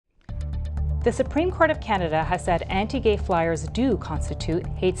The Supreme Court of Canada has said anti-gay flyers do constitute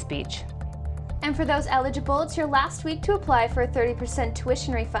hate speech. And for those eligible, it's your last week to apply for a 30%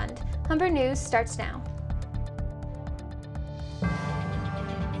 tuition refund. Humber News starts now.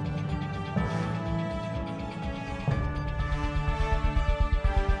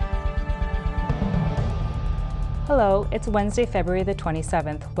 Hello, it's Wednesday, February the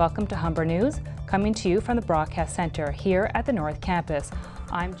 27th. Welcome to Humber News, coming to you from the Broadcast Centre here at the North Campus.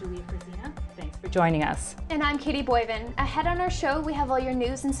 I'm Julia Frazina. Thanks for joining us. And I'm Katie Boyven. Ahead on our show, we have all your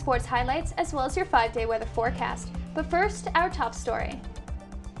news and sports highlights, as well as your 5-day weather forecast. But first, our top story.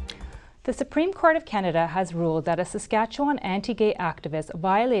 The Supreme Court of Canada has ruled that a Saskatchewan anti-gay activist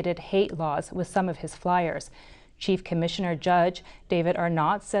violated hate laws with some of his flyers. Chief Commissioner Judge David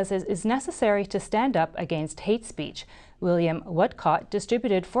Arnott says it is necessary to stand up against hate speech. William Woodcott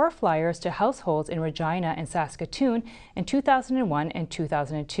distributed 4 flyers to households in Regina and Saskatoon in 2001 and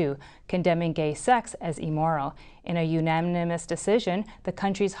 2002, condemning gay sex as immoral. In a unanimous decision, the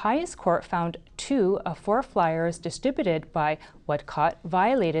country's highest court found 2 of 4 flyers distributed by Woodcott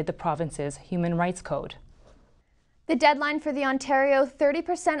violated the province's Human Rights Code. The deadline for the Ontario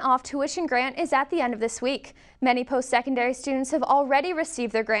 30% off tuition grant is at the end of this week. Many post-secondary students have already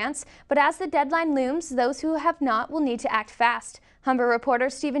received their grants, but as the deadline looms, those who have not will need to act fast. Humber reporter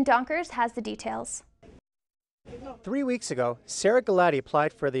Stephen Donkers has the details. 3 weeks ago, Sarah Galati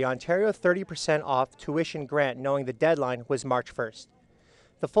applied for the Ontario 30% off tuition grant knowing the deadline was March 1st.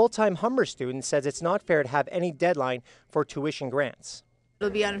 The full-time Humber student says it's not fair to have any deadline for tuition grants.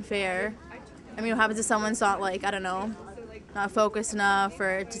 It'll be unfair. I mean, what happens if someone's not not focused enough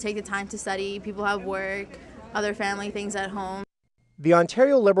or to take the time to study? People have work, other family things at home. The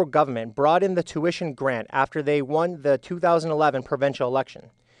Ontario Liberal government brought in the tuition grant after they won the 2011 provincial election.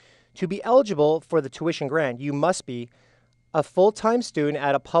 To be eligible for the tuition grant, you must be a full-time student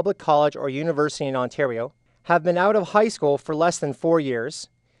at a public college or university in Ontario, have been out of high school for less than 4 years,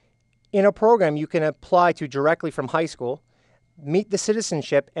 in a program you can apply to directly from high school, meet the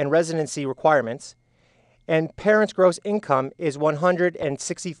citizenship and residency requirements, and parents' gross income is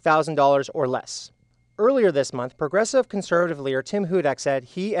 $160,000 or less. Earlier this month, Progressive Conservative leader Tim Hudak said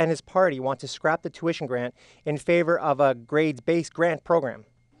he and his party want to scrap the tuition grant in favor of a grades-based grant program.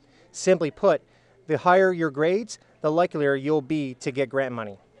 Simply put, the higher your grades, the likelier you'll be to get grant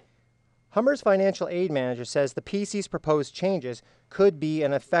money. Humber's financial aid manager says the PC's proposed changes could be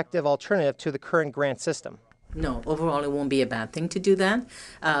an effective alternative to the current grant system. No, overall it won't be a bad thing to do that.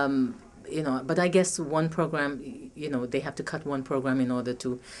 But I guess one program, they have to cut one program in order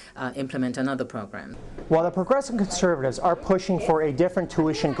to implement another program. While the Progressive Conservatives are pushing for a different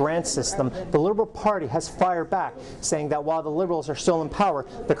tuition grant system, the Liberal Party has fired back, saying that while the Liberals are still in power,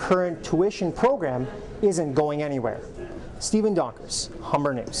 the current tuition program isn't going anywhere. Stephen Donkers,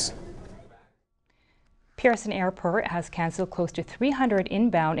 Humber News. Pearson Airport has cancelled close to 300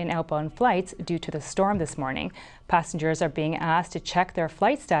 inbound and outbound flights due to the storm this morning. Passengers are being asked to check their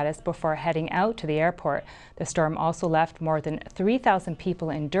flight status before heading out to the airport. The storm also left more than 3,000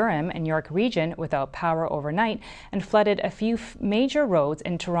 people in Durham and York region without power overnight and flooded a few major roads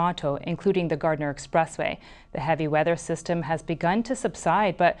in Toronto, including the Gardiner Expressway. The heavy weather system has begun to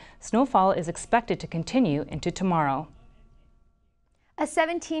subside, but snowfall is expected to continue into tomorrow. A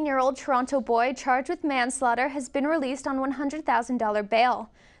 17-year-old Toronto boy charged with manslaughter has been released on $100,000 bail.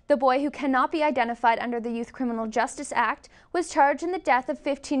 The boy, who cannot be identified under the Youth Criminal Justice Act, was charged in the death of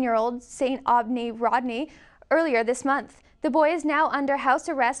 15-year-old St. Aubney Rodney earlier this month. The boy is now under house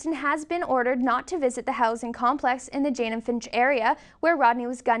arrest and has been ordered not to visit the housing complex in the Jane and Finch area where Rodney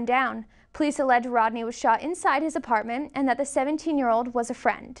was gunned down. Police allege Rodney was shot inside his apartment and that the 17-year-old was a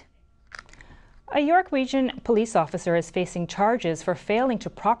friend. A York Region police officer is facing charges for failing to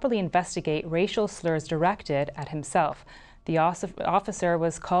properly investigate racial slurs directed at himself. The officer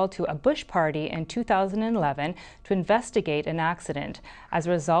was called to a bush party in 2011 to investigate an accident. As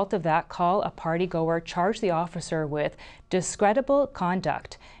a result of that call, a partygoer charged the officer with discreditable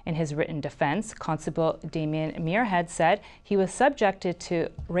conduct. In his written defense, Constable Damien Muirhead said he was subjected to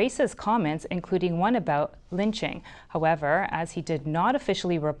racist comments, including one about lynching. However, as he did not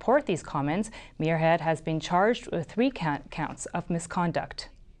officially report these comments, Muirhead has been charged with 3 counts of misconduct.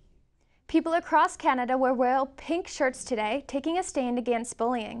 People across Canada will wear pink shirts today, taking a stand against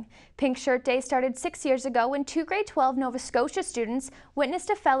bullying. Pink Shirt Day started 6 years ago when 2 grade 12 Nova Scotia students witnessed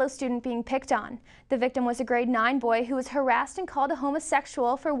a fellow student being picked on. The victim was a grade 9 boy who was harassed and called a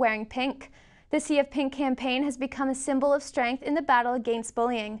homosexual for wearing pink. The Sea of Pink campaign has become a symbol of strength in the battle against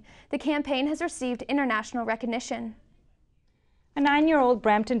bullying. The campaign has received international recognition. A 9-year-old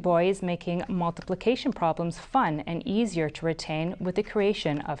Brampton boy is making multiplication problems fun and easier to retain with the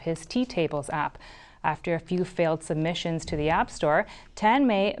creation of his T-Tables app. After a few failed submissions to the App Store,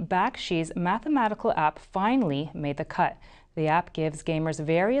 Tanmay Bakshi's mathematical app finally made the cut. The app gives gamers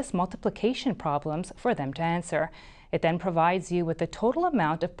various multiplication problems for them to answer. It then provides you with the total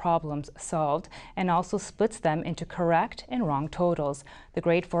amount of problems solved and also splits them into correct and wrong totals. The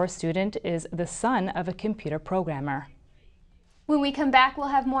grade 4 student is the son of a computer programmer. When we come back, we'll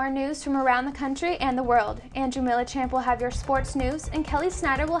have more news from around the country and the world. Andrew Millichamp will have your sports news, and Kelly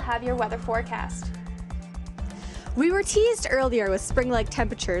Snyder will have your weather forecast. We were teased earlier with spring-like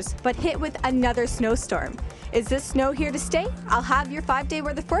temperatures, but hit with another snowstorm. Is this snow here to stay? I'll have your 5-day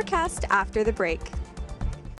weather forecast after the break.